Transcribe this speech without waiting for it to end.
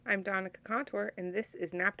I'm Donica Contour, and this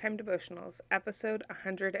is Naptime Devotionals, episode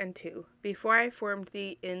 102. Before I formed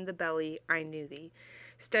thee in the belly, I knew thee.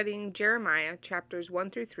 Studying Jeremiah, chapters 1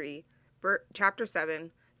 through 3, chapter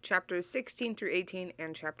 7, chapters 16 through 18,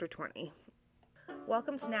 and chapter 20.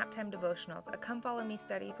 Welcome to Naptime Devotionals, a come follow me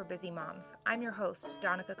study for busy moms. I'm your host,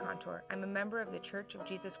 Donica Contour. I'm a member of the Church of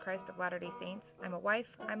Jesus Christ of Latter-day Saints. I'm a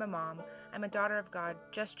wife, I'm a mom, I'm a daughter of God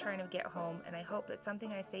just trying to get home, and I hope that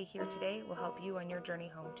something I say here today will help you on your journey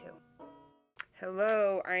home too.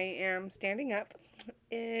 Hello, I am standing up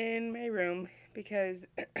in my room because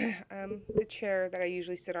the chair that I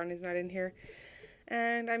usually sit on is not in here,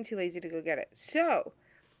 and I'm too lazy to go get it. So,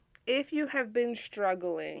 if you have been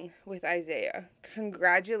struggling with Isaiah,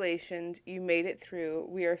 congratulations, you made it through.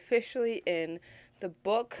 We are officially in the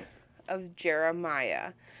book of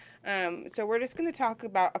Jeremiah. So we're just going to talk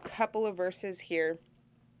about a couple of verses here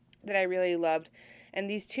that I really loved, and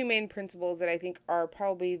these two main principles that I think are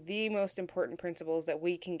probably the most important principles that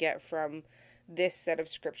we can get from this set of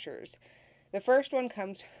scriptures. The first one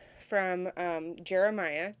comes from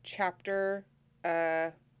Jeremiah chapter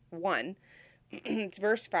 1. It's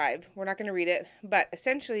verse 5. We're not going to read it, but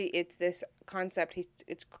essentially it's this concept.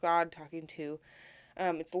 It's God talking to,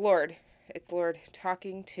 it's Lord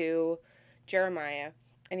talking to Jeremiah,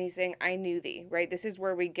 and he's saying, I knew thee, right? This is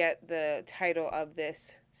where we get the title of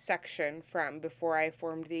this section from. Before I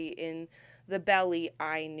formed thee in the belly,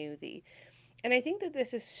 I knew thee. And I think that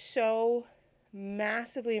this is so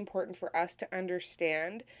massively important for us to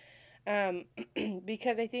understand,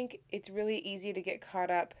 because I think it's really easy to get caught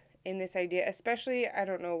up in this idea, especially, I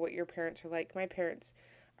don't know what your parents are like. My parents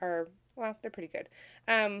are, well, they're pretty good.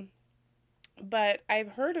 But I've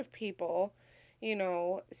heard of people,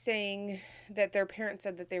 saying that their parents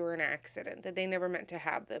said that they were an accident, that they never meant to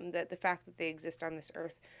have them, that the fact that they exist on this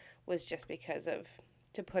earth was just because of,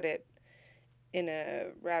 to put it in a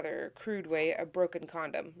rather crude way, a broken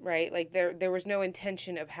condom, right? Like there was no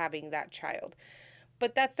intention of having that child.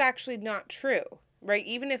 But that's actually not true, right?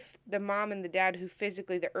 Even if the mom and the dad, who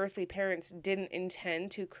physically, the earthly parents, didn't intend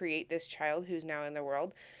to create this child who's now in the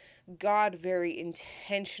world, God very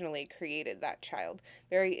intentionally created that child,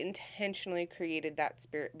 very intentionally created that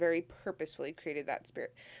spirit, very purposefully created that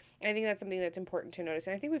spirit. I think that's something that's important to notice.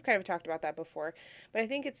 And I think we've kind of talked about that before, but I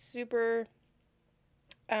think it's super,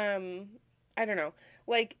 I don't know,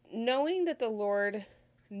 like knowing that the Lord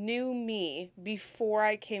knew me before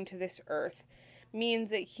I came to this earth means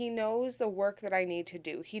that he knows the work that I need to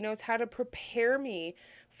do. He knows how to prepare me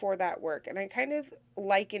for that work. And I kind of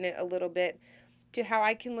liken it a little bit to how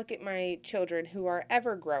I can look at my children who are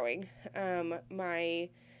ever growing. My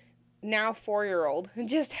now 4-year-old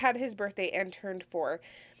just had his birthday and turned 4.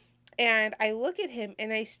 And I look at him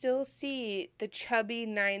and I still see the chubby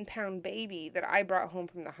 9-pound baby that I brought home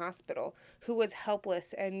from the hospital, who was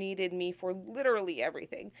helpless and needed me for literally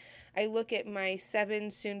everything. I look at my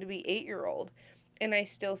 7, soon to be 8-year-old, and I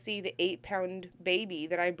still see the 8-pound baby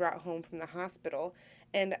that I brought home from the hospital.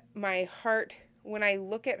 And my heart, when I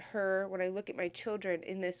look at her, when I look at my children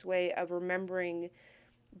in this way of remembering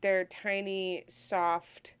their tiny,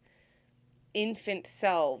 soft, infant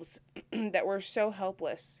selves that were so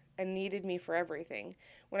helpless and needed me for everything,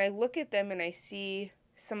 when I look at them and I see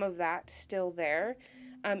some of that still there,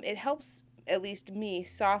 it helps, at least me,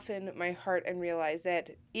 soften my heart and realize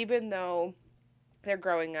that even though they're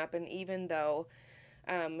growing up, and even though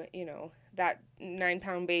that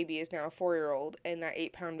 9-pound baby is now a 4-year-old, and that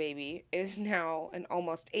 8-pound baby is now an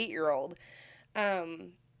almost 8-year-old,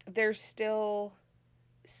 there's still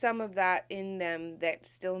some of that in them that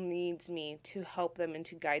still needs me to help them and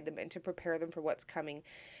to guide them and to prepare them for what's coming.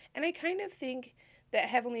 And I kind of think that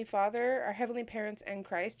Heavenly Father, our Heavenly Parents, and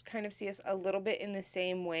Christ kind of see us a little bit in the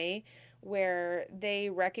same way, where they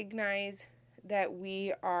recognize that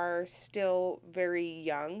we are still very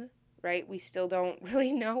young, right? We still don't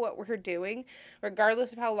really know what we're doing.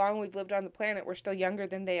 Regardless of how long we've lived on the planet, we're still younger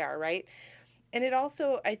than they are, right? And it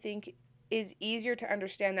also, I think, is easier to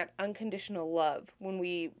understand that unconditional love when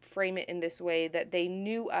we frame it in this way, that they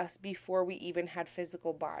knew us before we even had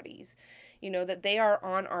physical bodies, that they are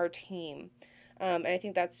on our team. And I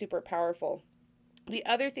think that's super powerful. The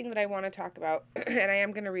other thing that I want to talk about, and I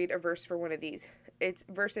am going to read a verse for one of these, it's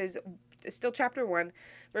still chapter 1,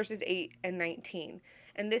 verses 8 and 19.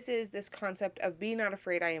 And this is this concept of be not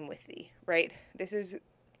afraid, I am with thee, right? This is,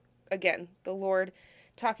 again, the Lord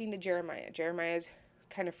talking to Jeremiah. Jeremiah's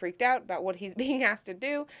kind of freaked out about what he's being asked to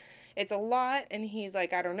do. It's a lot, and he's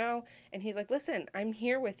like, I don't know. And he's like, listen, I'm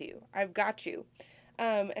here with you. I've got you.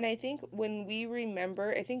 And I think when we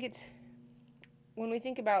remember, when we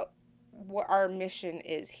think about what our mission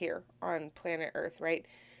is here on planet Earth, right?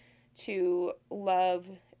 To love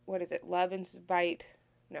what is it? Love, invite,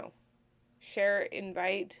 no, share,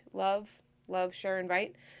 invite, love, share,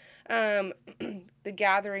 invite. The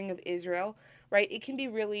gathering of Israel, right? It can be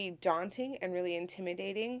really daunting and really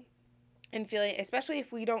intimidating and feeling, especially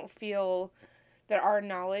if we don't feel that our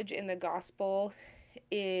knowledge in the gospel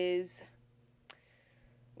is,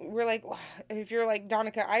 we're like, if you're like,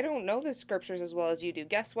 Donica, I don't know the scriptures as well as you do.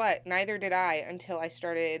 Guess what? Neither did I until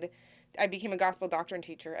I became a gospel doctrine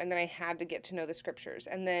teacher, and then I had to get to know the scriptures.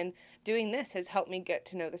 And then doing this has helped me get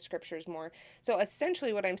to know the scriptures more. So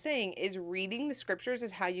essentially what I'm saying is reading the scriptures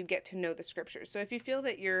is how you get to know the scriptures. So if you feel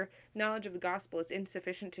that your knowledge of the gospel is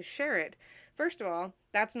insufficient to share it, first of all,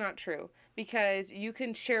 that's not true, because you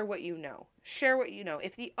can share what you know. Share what you know.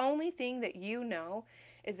 If the only thing that you know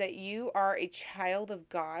is that you are a child of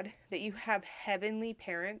God, that you have heavenly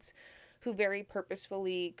parents who very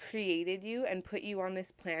purposefully created you and put you on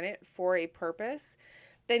this planet for a purpose,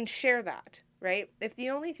 then share that, right? If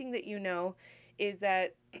the only thing that you know is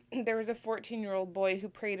that there was a 14-year-old boy who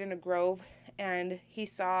prayed in a grove and he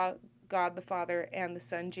saw God the Father and the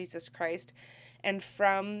Son, Jesus Christ, and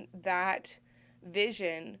from that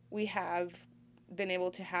vision, we have been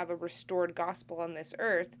able to have a restored gospel on this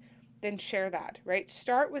earth, then share that, right?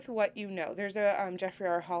 Start with what you know. There's a Jeffrey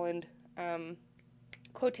R. Holland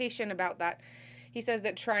quotation about that. He says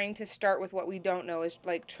that trying to start with what we don't know is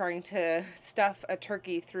like trying to stuff a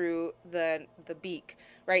turkey through the beak,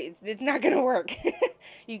 right? It's not going to work.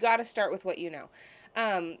 You got to start with what you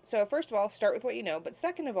know. So first of all, start with what you know. But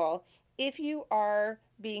second of all, if you are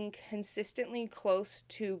being consistently close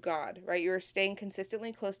to God, right? You're staying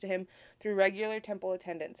consistently close to Him through regular temple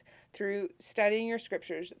attendance, through studying your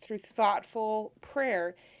scriptures, through thoughtful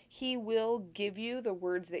prayer, He will give you the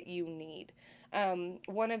words that you need.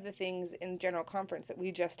 One of the things in General Conference that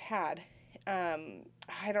we just had, I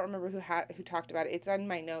don't remember who talked about it. It's on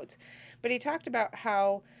my notes, but he talked about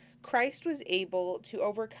how Christ was able to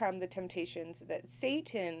overcome the temptations that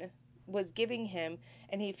Satan was giving him.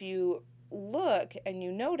 And if you look and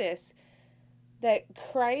you notice that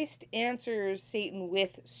Christ answers Satan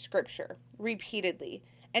with scripture repeatedly.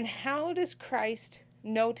 And how does Christ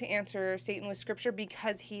know to answer Satan with scripture?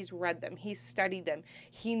 Because he's read them, he's studied them,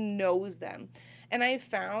 he knows them. And I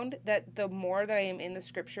found that the more that I am in the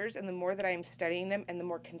scriptures and the more that I am studying them and the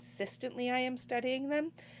more consistently I am studying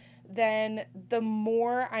them, then the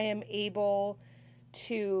more I am able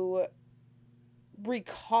to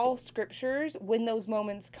recall scriptures when those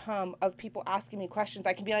moments come of people asking me questions.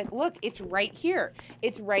 I can be like, look, it's right here.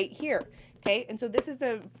 It's right here. Okay. And so this is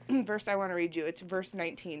the verse I want to read you. It's verse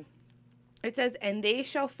 19. It says, "And they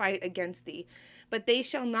shall fight against thee, but they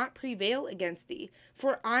shall not prevail against thee.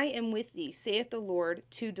 For I am with thee, saith the Lord,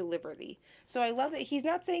 to deliver thee." So I love that he's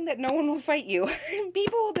not saying that no one will fight you.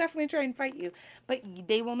 People will definitely try and fight you, but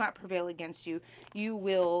they will not prevail against you. You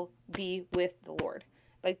will be with the Lord.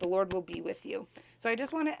 Like the Lord will be with you. So I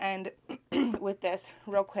just want to end with this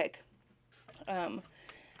real quick. So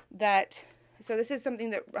this is something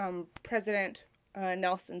that President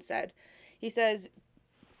Nelson said. He says,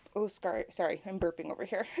 sorry, I'm burping over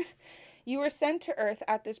here. "You were sent to earth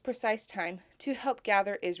at this precise time to help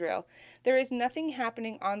gather Israel. There is nothing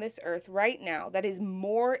happening on this earth right now that is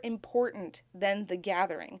more important than the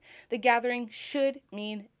gathering. The gathering should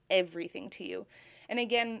mean everything to you." And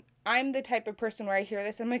again, I'm the type of person where I hear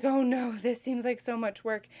this, I'm like, oh no, this seems like so much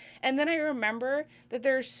work. And then I remember that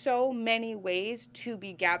there's so many ways to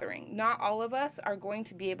be gathering. Not all of us are going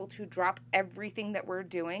to be able to drop everything that we're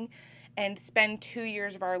doing and spend 2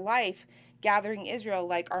 years of our life gathering Israel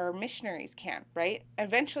like our missionaries can, right?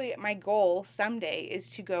 Eventually, my goal someday is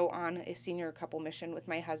to go on a senior couple mission with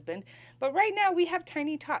my husband. But right now, we have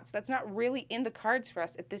tiny tots. That's not really in the cards for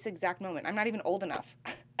us at this exact moment. I'm not even old enough.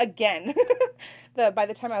 Again. By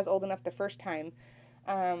the time I was old enough the first time,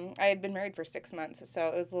 I had been married for 6 months, so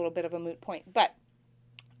it was a little bit of a moot point. But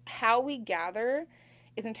how we gather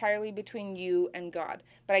is entirely between you and God.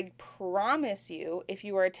 But I promise you, if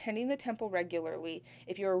you are attending the temple regularly,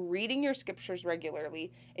 if you are reading your scriptures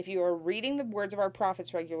regularly, if you are reading the words of our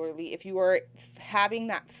prophets regularly, if you are having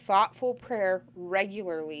that thoughtful prayer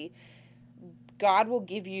regularly, God will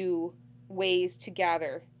give you ways to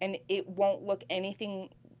gather, and it won't look anything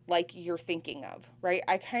like you're thinking of, right?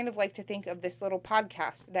 I kind of like to think of this little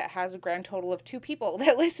podcast that has a grand total of 2 people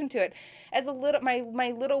that listen to it as a little,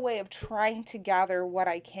 my little way of trying to gather what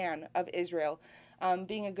I can of Israel,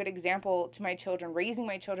 being a good example to my children, raising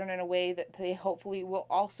my children in a way that they hopefully will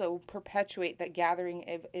also perpetuate that gathering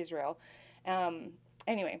of Israel.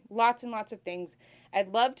 Anyway, lots and lots of things. I'd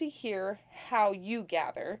love to hear how you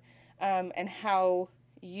gather, and how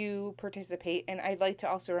you participate. And I'd like to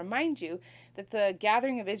also remind you that the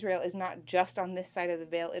gathering of Israel is not just on this side of the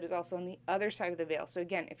veil, it is also on the other side of the veil. So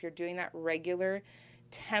again, if you're doing that regular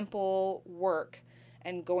temple work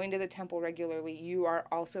and going to the temple regularly, you are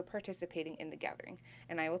also participating in the gathering.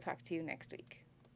 And I will talk to you next week.